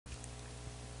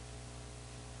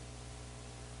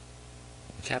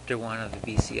Chapter 1 of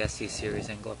the BCSC series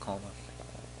in glaucoma.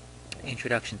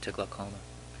 Introduction to glaucoma.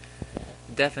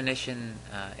 The definition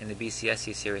in the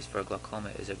BCSC series for glaucoma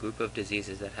is a group of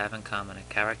diseases that have in common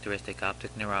a characteristic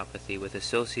optic neuropathy with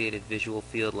associated visual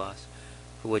field loss,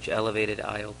 for which elevated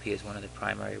IOP is one of the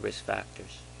primary risk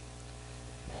factors.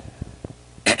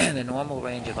 The normal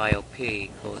range of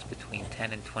IOP goes between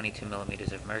 10 and 22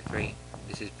 millimeters of mercury.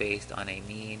 This is based on a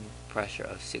mean pressure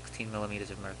of 16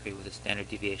 millimeters of mercury with a standard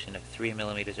deviation of 3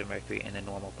 millimeters of mercury in the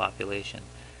normal population.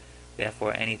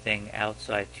 Therefore, anything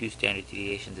outside 2 standard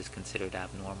deviations is considered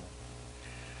abnormal.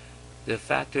 The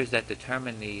factors that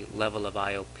determine the level of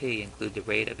IOP include the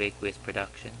rate of aqueous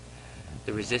production,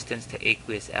 the resistance to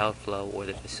aqueous outflow or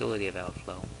the facility of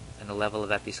outflow, and the level of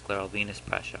episcleral venous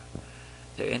pressure.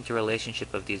 The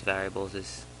interrelationship of these variables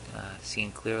is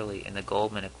seen clearly in the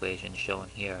Goldman equation shown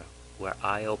here, where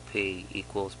IOP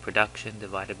equals production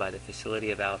divided by the facility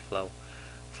of outflow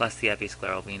plus the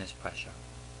episcleral venous pressure.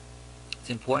 It's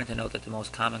important to note that the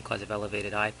most common cause of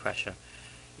elevated eye pressure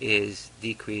is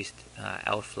decreased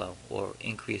outflow or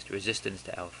increased resistance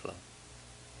to outflow.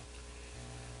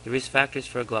 The risk factors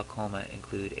for glaucoma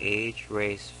include age,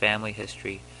 race, family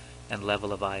history, and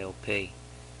level of IOP.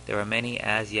 There are many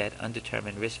as yet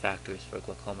undetermined risk factors for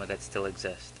glaucoma that still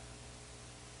exist.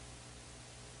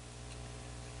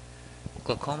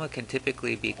 Glaucoma can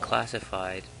typically be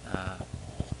classified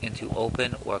into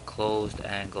open or closed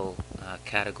angle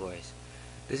categories.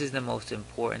 This is the most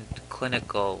important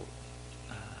clinical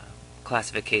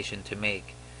classification to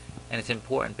make, and it's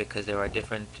important because there are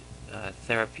different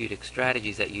therapeutic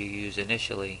strategies that you use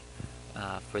initially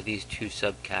for these two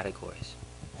subcategories.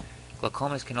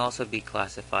 Glaucomas can also be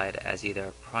classified as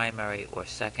either primary or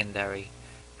secondary,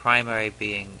 primary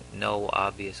being no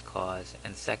obvious cause,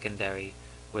 and secondary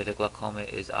where the glaucoma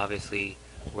is obviously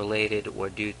related or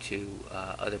due to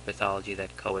other pathology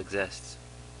that coexists.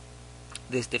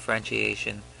 This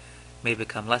differentiation may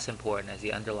become less important as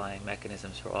the underlying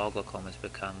mechanisms for all glaucomas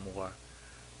become more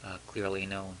clearly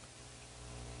known.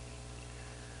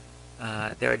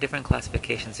 There are different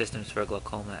classification systems for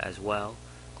glaucoma as well.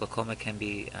 Glaucoma can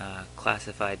be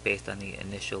classified based on the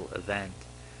initial event.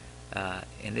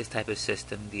 In this type of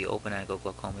system, the open-angle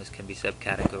glaucomas can be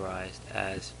subcategorized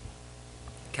as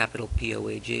capital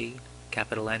POAG,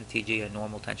 capital NTG or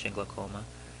normal tension glaucoma,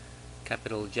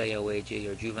 capital JOAG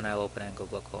or juvenile open-angle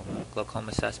glaucoma,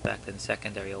 glaucoma suspect, and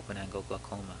secondary open-angle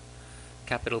glaucoma.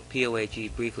 Capital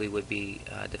POAG briefly would be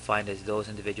defined as those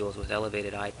individuals with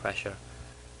elevated eye pressure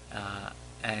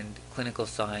and clinical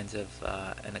signs of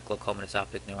an glaucomatous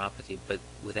optic neuropathy, but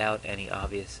without any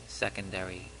obvious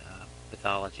secondary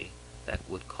pathology that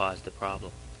would cause the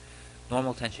problem.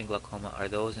 Normal tension glaucoma are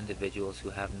those individuals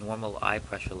who have normal eye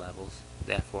pressure levels,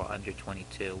 therefore under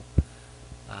 22,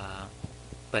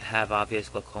 but have obvious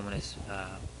glaucomatous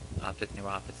optic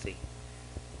neuropathy.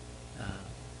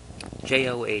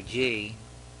 JOAG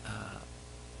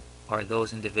are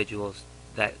those individuals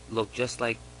that look just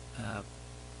like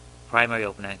primary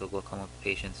open-angle glaucoma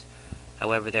patients.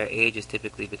 However, their age is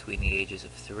typically between the ages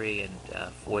of 3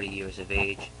 and 40 years of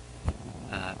age,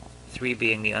 3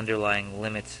 being the underlying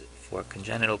limits for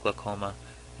congenital glaucoma,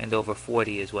 and over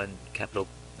 40 is when capital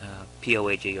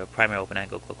POAG or primary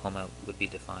open-angle glaucoma would be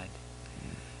defined.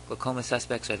 Glaucoma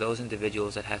suspects are those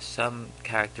individuals that have some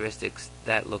characteristics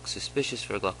that look suspicious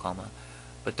for glaucoma,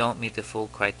 but don't meet the full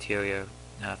criteria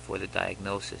for the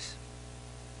diagnosis.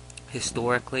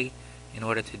 Historically, in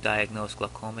order to diagnose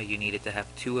glaucoma, you needed to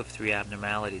have 2 of 3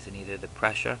 abnormalities in either the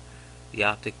pressure, the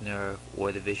optic nerve,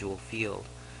 or the visual field.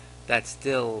 That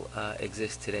still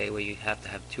exists today, where you have to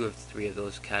have 2 of 3 of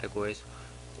those categories,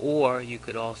 or you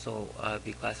could also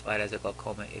be classified as a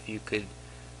glaucoma if you could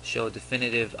show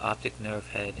definitive optic nerve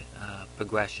head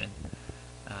progression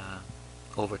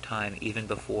over time, even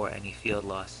before any field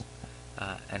loss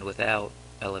and without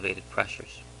elevated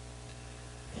pressures.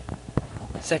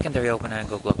 Secondary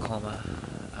open-angle glaucoma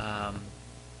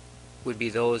would be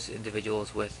those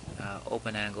individuals with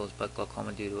open angles but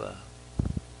glaucoma due to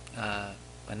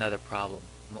another problem.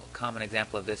 A common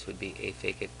example of this would be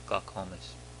aphakic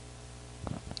glaucomas.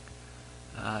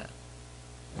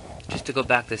 Just to go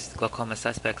back to glaucoma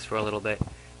suspects for a little bit,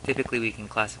 typically we can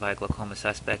classify glaucoma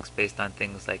suspects based on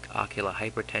things like ocular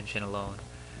hypertension alone.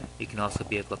 You can also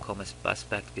be a glaucoma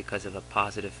suspect because of a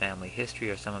positive family history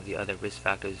or some of the other risk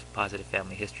factors, positive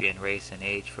family history and race and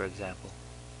age, for example.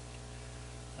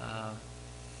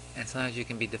 And sometimes you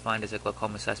can be defined as a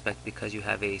glaucoma suspect because you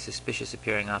have a suspicious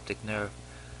appearing optic nerve,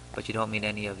 but you don't meet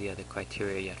any of the other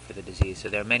criteria yet for the disease. So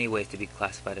there are many ways to be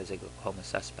classified as a glaucoma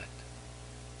suspect.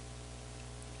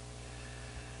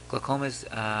 Glaucomas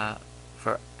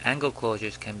for angle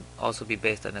closures can also be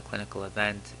based on the clinical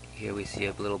event. Here we see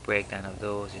a little breakdown of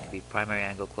those. It can be primary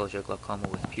angle closure glaucoma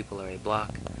with pupillary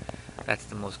block. That's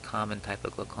the most common type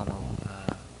of glaucoma,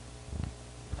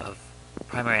 of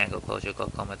primary angle closure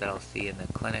glaucoma that I'll see in the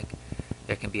clinic.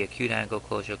 There can be acute angle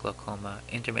closure glaucoma,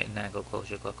 intermittent angle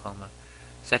closure glaucoma,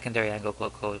 secondary angle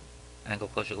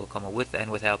closure glaucoma with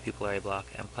and without pupillary block,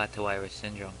 and plateau iris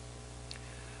syndrome.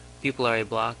 Pupillary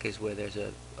block is where there's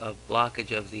a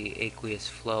blockage of the aqueous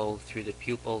flow through the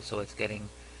pupil, so it's getting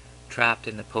trapped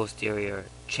in the posterior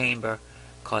chamber,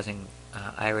 causing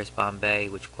iris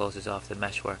bombé, which closes off the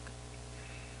meshwork.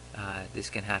 This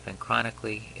can happen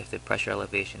chronically. If the pressure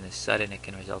elevation is sudden, it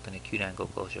can result in acute angle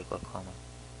closure glaucoma.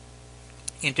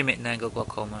 Intermittent angle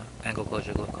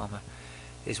closure glaucoma,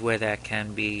 is where there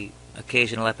can be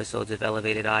occasional episodes of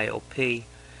elevated IOP,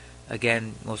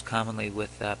 again, most commonly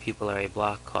with pupillary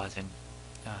block causing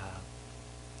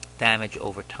damage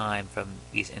over time from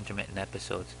these intermittent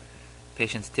episodes.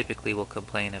 Patients typically will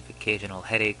complain of occasional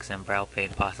headaches and brow pain,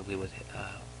 possibly with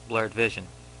blurred vision.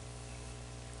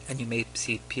 And you may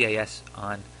see PAS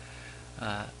on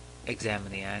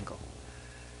examine the angle.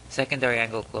 Secondary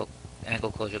angle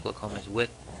closure glaucomas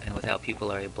with and without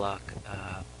pupillary block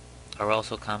are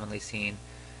also commonly seen.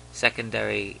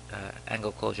 Secondary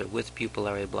angle closure with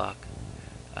pupillary block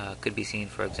could be seen,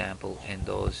 for example, in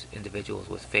those individuals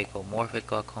with phacomorphic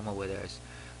glaucoma where there's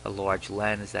a large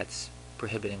lens that's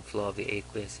prohibiting flow of the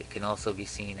aqueous. It can also be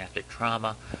seen after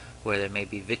trauma where there may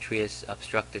be vitreous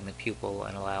obstructing the pupil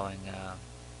and allowing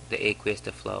the aqueous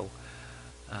to flow.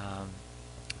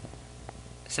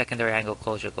 Secondary angle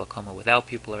closure glaucoma without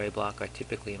pupillary block are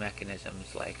typically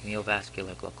mechanisms like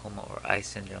neovascular glaucoma or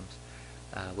ice syndromes,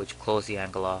 which close the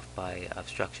angle off by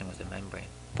obstruction with the membrane.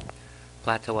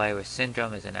 Plateau iris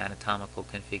syndrome is an anatomical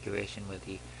configuration where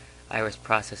the iris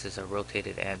processes are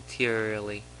rotated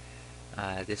anteriorly.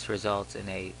 This results in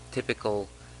a typical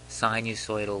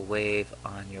sinusoidal wave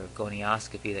on your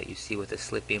gonioscopy that you see with a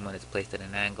slit beam when it's placed at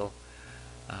an angle.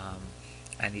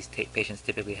 And these patients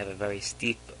typically have a very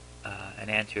steep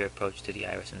and anterior approach to the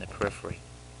iris in the periphery.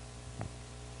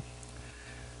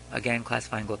 Again,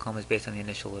 classifying glaucomas based on the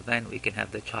initial event, we can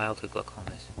have the childhood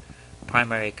glaucomas.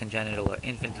 Primary congenital or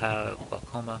infantile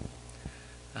glaucoma.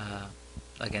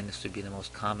 Again, this would be the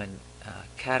most common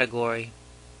category.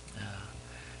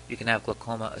 You can have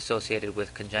glaucoma associated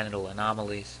with congenital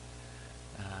anomalies.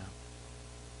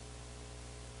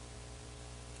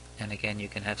 And again, you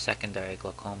can have secondary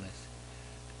glaucomas.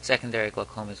 Secondary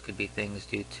glaucomas could be things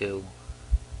due to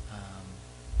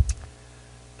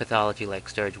pathology like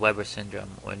Sturge-Weber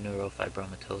syndrome or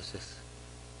neurofibromatosis.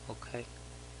 Okay.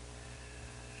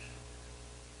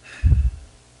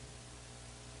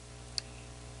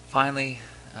 Finally,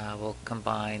 we'll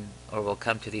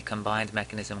come to the combined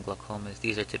mechanism glaucomas.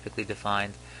 These are typically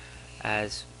defined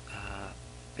as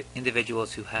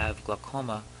individuals who have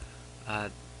glaucoma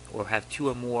or have two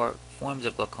or more forms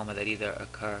of glaucoma that either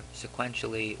occur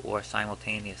sequentially or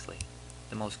simultaneously.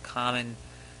 The most common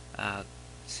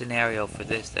scenario for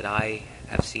this that I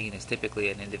have seen is typically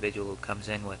an individual who comes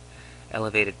in with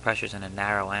elevated pressures and a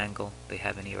narrow angle. They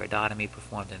have an iridotomy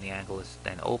performed and the angle is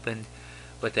then opened,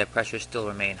 but their pressures still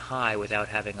remain high without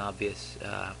having obvious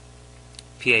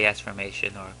PAS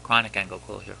formation or chronic angle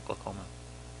closure glaucoma.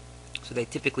 So they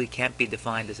typically can't be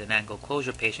defined as an angle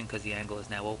closure patient because the angle is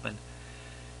now open,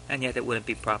 and yet it wouldn't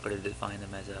be proper to define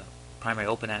them as a primary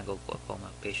open angle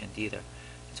glaucoma patient either.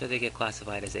 So they get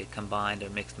classified as a combined or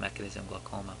mixed mechanism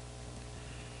glaucoma.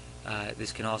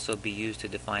 This can also be used to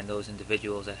define those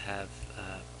individuals that have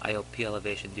IOP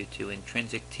elevation due to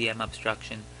intrinsic TM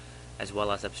obstruction as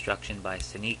well as obstruction by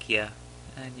synechia,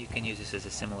 and you can use this as a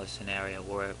similar scenario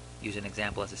or use an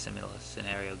example as a similar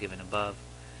scenario given above.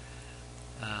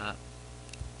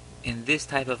 In this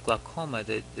type of glaucoma,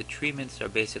 the treatments are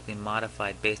basically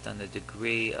modified based on the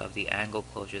degree of the angle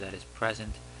closure that is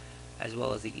present, as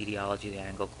well as the etiology of the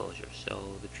angle closure.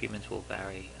 So the treatments will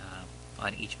vary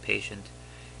on each patient,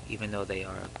 even though they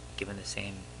are given the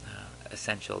same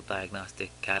essential diagnostic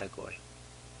category.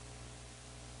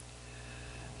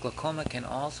 Glaucoma can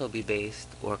also be based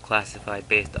or classified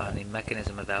based on the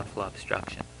mechanism of outflow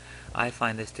obstruction. I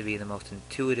find this to be the most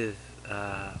intuitive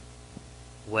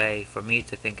way for me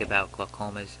to think about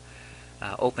glaucomas.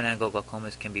 Open-angle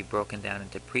glaucomas can be broken down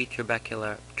into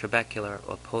pretrabecular, trabecular,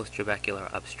 or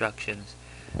post-trabecular obstructions.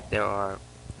 There are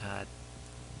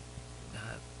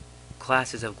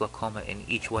classes of glaucoma in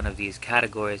each one of these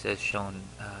categories as shown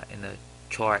in the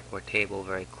chart or table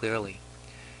very clearly.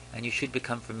 And you should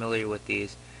become familiar with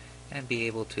these and be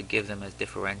able to give them as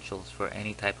differentials for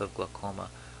any type of glaucoma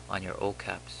on your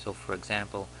OCAPs. So for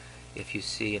example, if you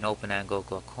see an open-angle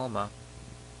glaucoma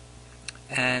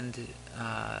and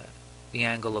the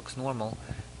angle looks normal,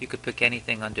 you could pick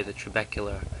anything under the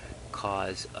trabecular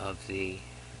cause of the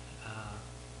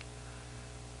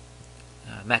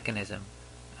mechanism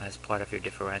as part of your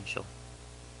differential.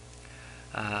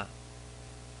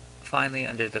 Finally,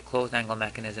 under the closed angle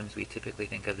mechanisms, we typically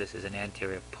think of this as an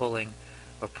anterior pulling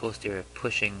or posterior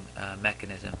pushing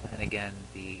mechanism. And again,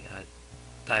 the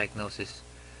diagnoses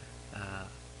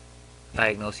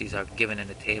are given in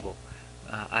the table.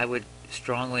 I would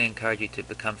strongly encourage you to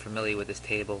become familiar with this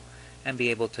table and be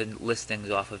able to list things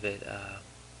off of it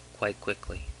quite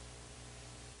quickly.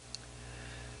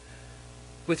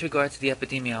 With regard to the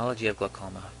epidemiology of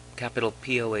glaucoma, capital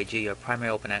POAG, or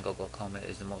primary open-angle glaucoma,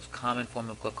 is the most common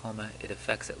form of glaucoma. It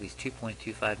affects at least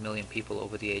 2.25 million people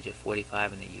over the age of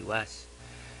 45 in the U.S.,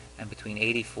 and between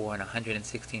 84 and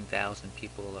 116,000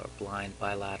 people are blind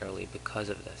bilaterally because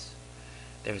of this.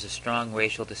 There is a strong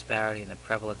racial disparity in the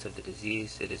prevalence of the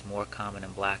disease. It is more common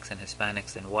in blacks and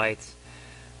Hispanics than whites.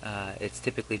 It's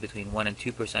typically between 1 and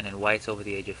 2% in whites over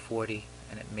the age of 40,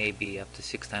 and it may be up to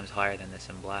 6 times higher than this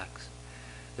in blacks.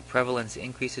 The prevalence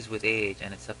increases with age,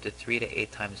 and it's up to 3 to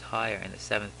 8 times higher in the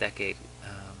 7th decade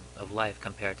of life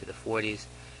compared to the 40s.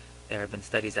 There have been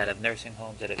studies out of nursing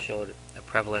homes that have showed a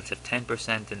prevalence of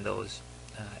 10% in those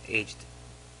aged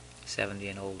 70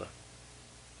 and older.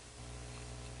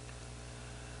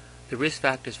 The risk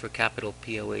factors for capital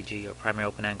POAG, or primary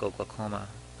open-angle glaucoma,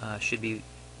 should be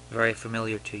very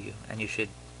familiar to you, and you should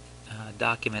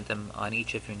document them on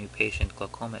each of your new patient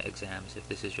glaucoma exams if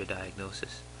this is your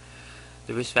diagnosis.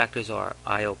 The risk factors are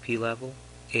IOP level,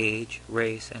 age,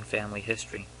 race, and family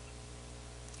history.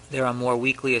 There are more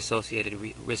weakly associated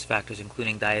risk factors,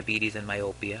 including diabetes and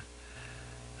myopia.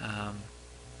 And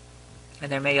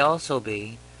there may also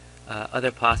be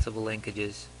other possible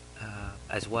linkages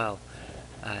as well.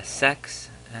 Sex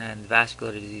and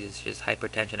vascular diseases, such as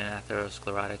hypertension and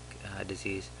atherosclerotic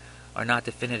disease, are not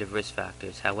definitive risk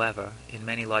factors. However, in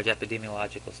many large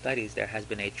epidemiological studies, there has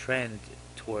been a trend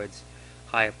towards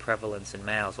higher prevalence in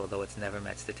males, although it's never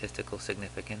met statistical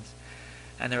significance.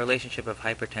 And the relationship of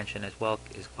hypertension as well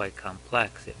is quite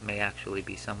complex. It may actually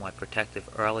be somewhat protective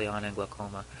early on in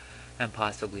glaucoma and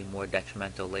possibly more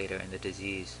detrimental later in the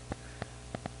disease.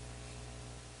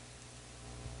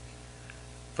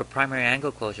 For primary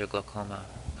angle closure glaucoma,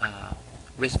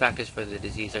 risk factors for the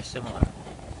disease are similar.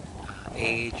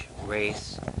 Age,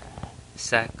 race,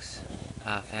 sex,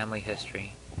 family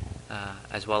history,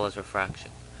 as well as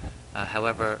refraction.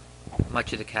 However,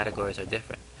 much of the categories are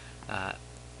different.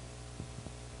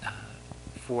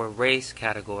 For race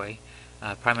category,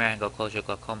 primary angle closure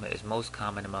glaucoma is most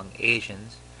common among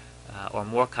Asians, or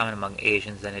more common among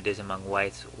Asians than it is among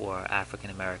whites or African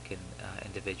American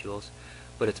individuals,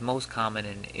 but it's most common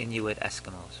in Inuit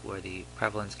Eskimos, where the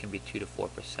prevalence can be 2 to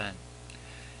 4%.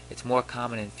 It's more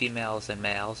common in females than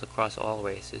males across all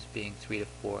races, being 3 to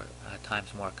 4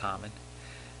 times more common.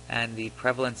 And the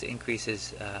prevalence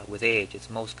increases with age. It's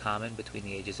most common between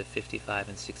the ages of 55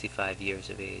 and 65 years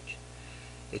of age.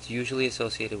 It's usually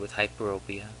associated with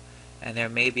hyperopia, and there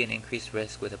may be an increased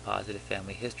risk with a positive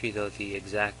family history, though the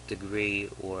exact degree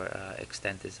or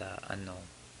extent is unknown.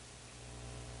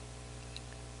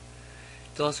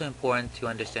 It's also important to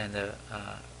understand the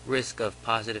risk of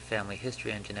positive family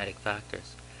history and genetic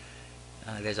factors.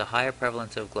 There's a higher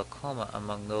prevalence of glaucoma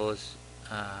among those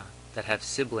that have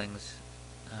siblings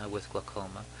with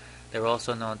glaucoma. They're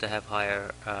also known to have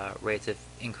higher rates of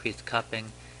increased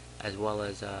cupping, as well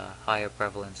as a higher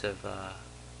prevalence of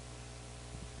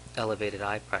elevated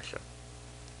eye pressure.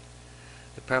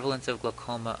 The prevalence of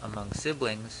glaucoma among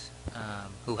siblings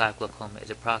who have glaucoma is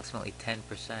approximately 10%,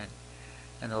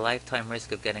 and the lifetime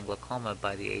risk of getting glaucoma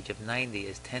by the age of 90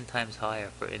 is 10 times higher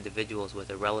for individuals with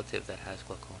a relative that has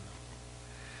glaucoma.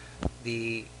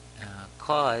 The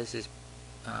cause is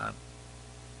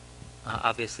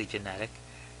obviously genetic,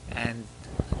 and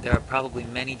there are probably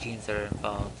many genes that are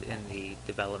involved in the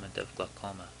development of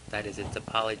glaucoma. That is, it's a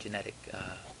polygenetic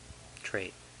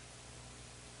trait.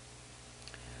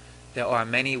 There are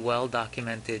many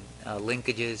well-documented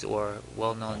linkages or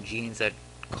well-known genes that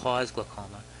cause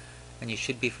glaucoma, and you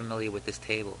should be familiar with this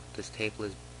table. This table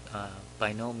is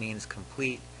by no means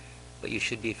complete, but you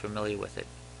should be familiar with it.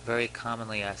 Very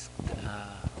commonly asked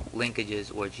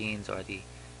linkages or genes are the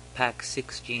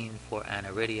PAX6 gene for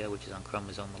aniridia, which is on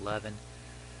chromosome 11,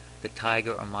 the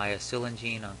tiger or myocilin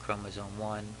gene on chromosome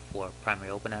 1 for primary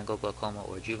open-angle glaucoma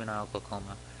or juvenile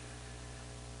glaucoma,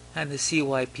 and the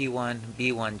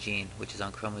CYP1B1 gene, which is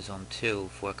on chromosome 2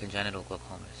 for congenital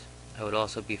glaucomas. I would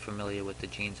also be familiar with the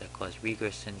genes that cause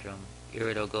Rieger syndrome,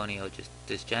 iridogoniosis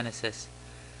dysgenesis,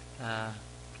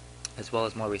 as well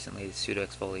as more recently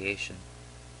pseudoexfoliation.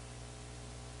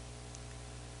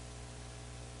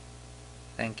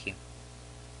 Thank you.